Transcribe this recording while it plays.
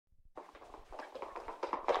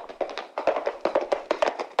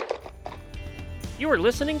You are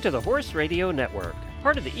listening to the Horse Radio Network,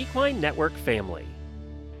 part of the Equine Network family.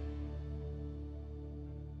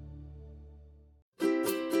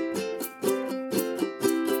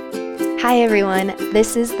 Hi everyone,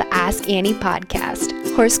 this is the Ask Annie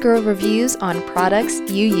podcast, Horse Girl reviews on products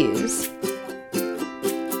you use.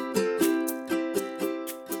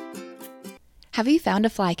 Have you found a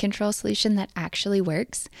fly control solution that actually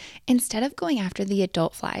works? Instead of going after the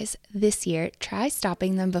adult flies, this year try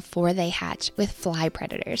stopping them before they hatch with fly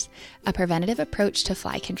predators, a preventative approach to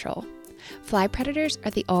fly control. Fly predators are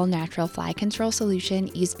the all-natural fly control solution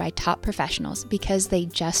used by top professionals because they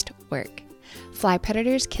just work. Fly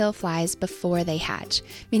predators kill flies before they hatch,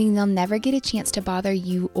 meaning they'll never get a chance to bother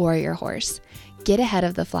you or your horse. Get ahead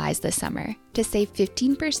of the flies this summer. To save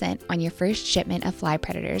 15% on your first shipment of fly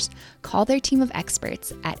predators, call their team of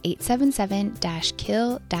experts at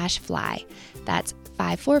 877-kill-fly. That's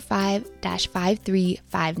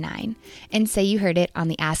 545-5359, and say you heard it on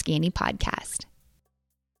the Ask Annie podcast.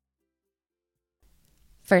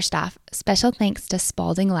 First off, special thanks to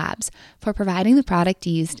Spalding Labs for providing the product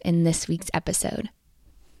used in this week's episode.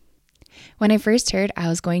 When I first heard I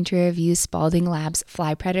was going to review Spalding Labs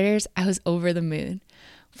fly predators, I was over the moon.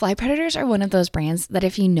 Fly predators are one of those brands that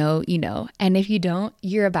if you know, you know, and if you don't,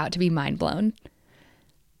 you're about to be mind blown.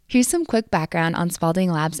 Here's some quick background on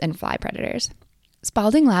Spalding Labs and fly predators.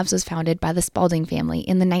 Spalding Labs was founded by the Spalding family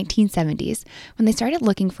in the 1970s when they started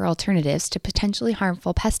looking for alternatives to potentially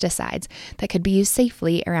harmful pesticides that could be used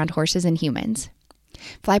safely around horses and humans.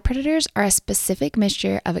 Fly predators are a specific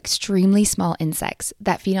mixture of extremely small insects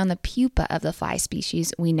that feed on the pupa of the fly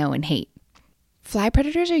species we know and hate. Fly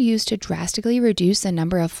predators are used to drastically reduce the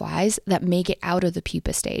number of flies that make it out of the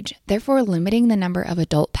pupa stage, therefore limiting the number of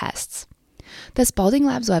adult pests. The Spalding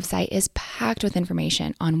Labs website is packed with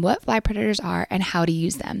information on what fly predators are and how to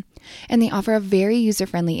use them, and they offer a very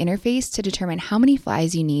user-friendly interface to determine how many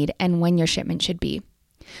flies you need and when your shipment should be.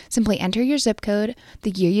 Simply enter your zip code, the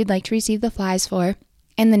year you'd like to receive the flies for,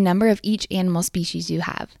 and the number of each animal species you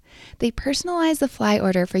have. They personalize the fly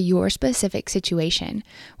order for your specific situation,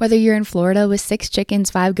 whether you're in Florida with 6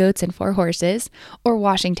 chickens, 5 goats, and 4 horses, or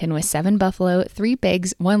Washington with 7 buffalo, 3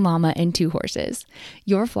 pigs, 1 llama, and 2 horses.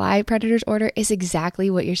 Your fly predators order is exactly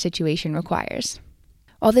what your situation requires.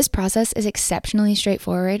 While this process is exceptionally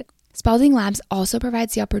straightforward, Spalding Labs also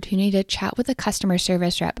provides the opportunity to chat with a customer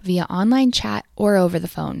service rep via online chat or over the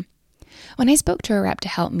phone. When I spoke to a rep to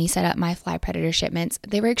help me set up my fly predator shipments,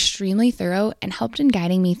 they were extremely thorough and helped in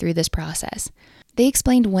guiding me through this process. They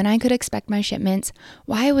explained when I could expect my shipments,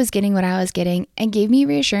 why I was getting what I was getting, and gave me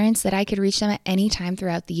reassurance that I could reach them at any time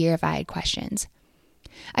throughout the year if I had questions.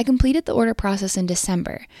 I completed the order process in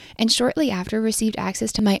December, and shortly after received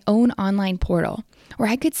access to my own online portal, where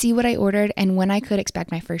I could see what I ordered and when I could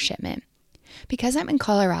expect my first shipment. Because I'm in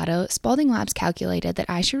Colorado, Spalding Labs calculated that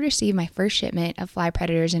I should receive my first shipment of fly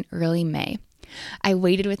predators in early May. I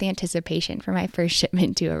waited with anticipation for my first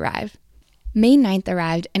shipment to arrive. May 9th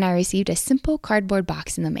arrived and I received a simple cardboard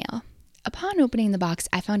box in the mail. Upon opening the box,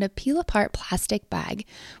 I found a peel-apart plastic bag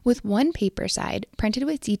with one paper side printed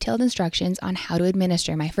with detailed instructions on how to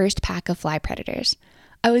administer my first pack of fly predators.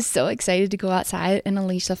 I was so excited to go outside and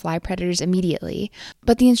unleash the fly predators immediately,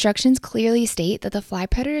 but the instructions clearly state that the fly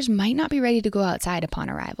predators might not be ready to go outside upon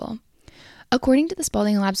arrival. According to the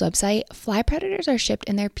Spalding Labs website, fly predators are shipped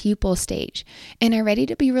in their pupal stage and are ready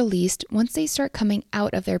to be released once they start coming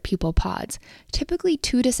out of their pupal pods, typically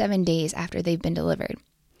 2 to 7 days after they've been delivered.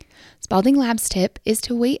 Spalding Labs' tip is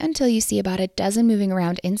to wait until you see about a dozen moving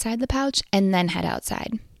around inside the pouch and then head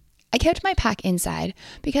outside. I kept my pack inside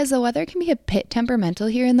because the weather can be a bit temperamental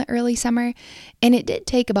here in the early summer, and it did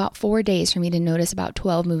take about 4 days for me to notice about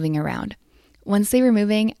 12 moving around. Once they were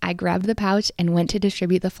moving, I grabbed the pouch and went to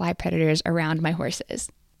distribute the fly predators around my horses.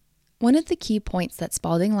 One of the key points that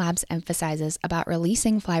Spalding Labs emphasizes about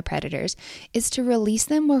releasing fly predators is to release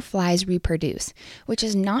them where flies reproduce, which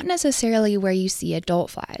is not necessarily where you see adult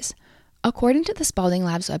flies. According to the Spalding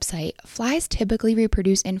Labs website, flies typically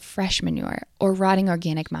reproduce in fresh manure or rotting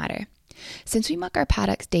organic matter. Since we muck our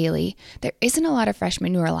paddocks daily, there isn't a lot of fresh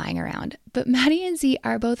manure lying around, but Maddie and Z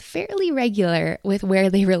are both fairly regular with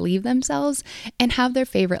where they relieve themselves and have their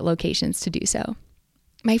favorite locations to do so.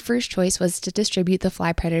 My first choice was to distribute the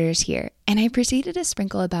fly predators here, and I proceeded to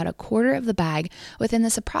sprinkle about a quarter of the bag within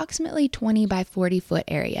this approximately 20 by 40 foot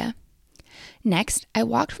area. Next, I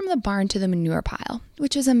walked from the barn to the manure pile,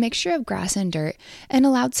 which is a mixture of grass and dirt, and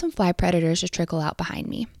allowed some fly predators to trickle out behind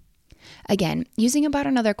me. Again, using about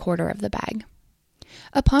another quarter of the bag.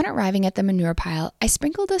 Upon arriving at the manure pile, I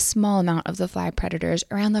sprinkled a small amount of the fly predators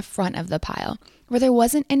around the front of the pile, where there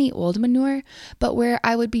wasn't any old manure, but where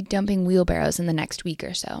I would be dumping wheelbarrows in the next week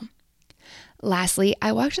or so. Lastly,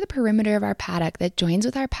 I walked the perimeter of our paddock that joins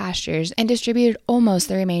with our pastures and distributed almost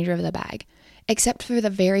the remainder of the bag, except for the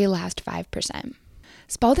very last 5%.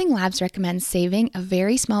 Spalding Labs recommends saving a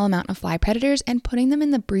very small amount of fly predators and putting them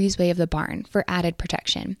in the breezeway of the barn for added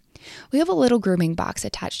protection. We have a little grooming box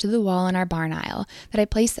attached to the wall in our barn aisle that I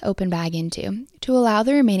place the open bag into to allow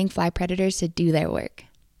the remaining fly predators to do their work.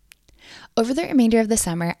 Over the remainder of the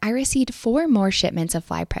summer, I received 4 more shipments of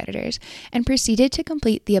fly predators and proceeded to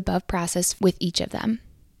complete the above process with each of them.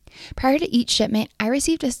 Prior to each shipment, I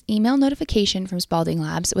received an email notification from Spalding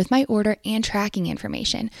Labs with my order and tracking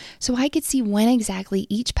information so I could see when exactly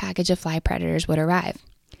each package of fly predators would arrive.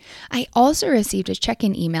 I also received a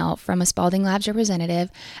check-in email from a Spalding Labs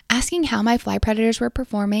representative asking how my fly predators were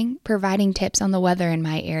performing, providing tips on the weather in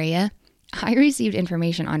my area. I received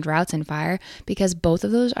information on droughts and fire because both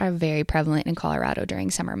of those are very prevalent in Colorado during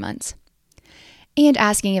summer months, and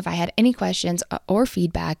asking if I had any questions or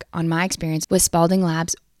feedback on my experience with Spalding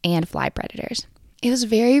Labs and fly predators. It was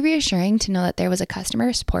very reassuring to know that there was a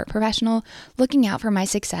customer support professional looking out for my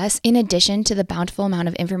success in addition to the bountiful amount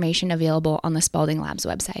of information available on the Spalding Labs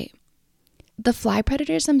website. The fly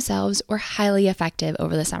predators themselves were highly effective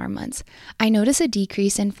over the summer months. I noticed a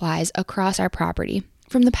decrease in flies across our property,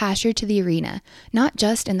 from the pasture to the arena, not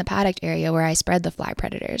just in the paddock area where I spread the fly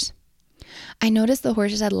predators. I noticed the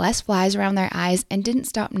horses had less flies around their eyes and didn't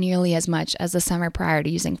stop nearly as much as the summer prior to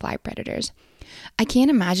using fly predators. I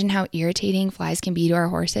can't imagine how irritating flies can be to our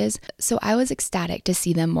horses, so I was ecstatic to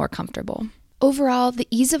see them more comfortable. Overall, the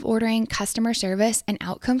ease of ordering, customer service, and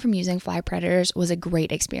outcome from using fly predators was a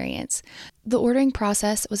great experience. The ordering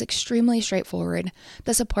process was extremely straightforward.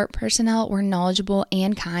 The support personnel were knowledgeable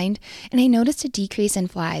and kind, and I noticed a decrease in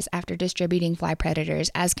flies after distributing fly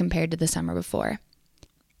predators as compared to the summer before.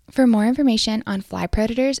 For more information on fly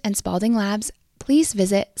predators and Spalding Labs, please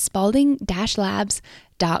visit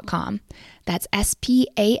spalding-labs.com. That's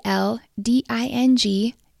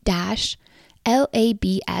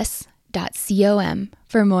spalding-labs.com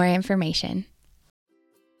for more information.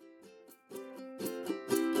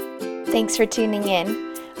 Thanks for tuning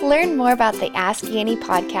in. Learn more about the Ask Annie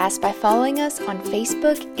podcast by following us on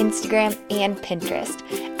Facebook, Instagram, and Pinterest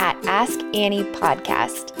at Ask Annie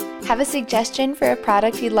Podcast. Have a suggestion for a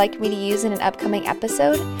product you'd like me to use in an upcoming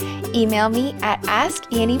episode? Email me at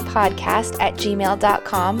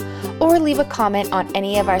askanniepodcast@gmail.com or leave a comment on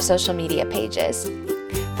any of our social media pages.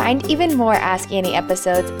 Find even more Ask Annie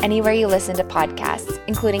episodes anywhere you listen to podcasts,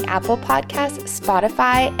 including Apple Podcasts,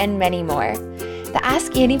 Spotify, and many more. The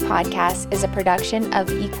Ask Annie podcast is a production of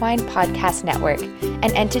the Equine Podcast Network,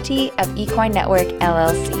 an entity of Equine Network,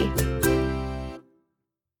 LLC.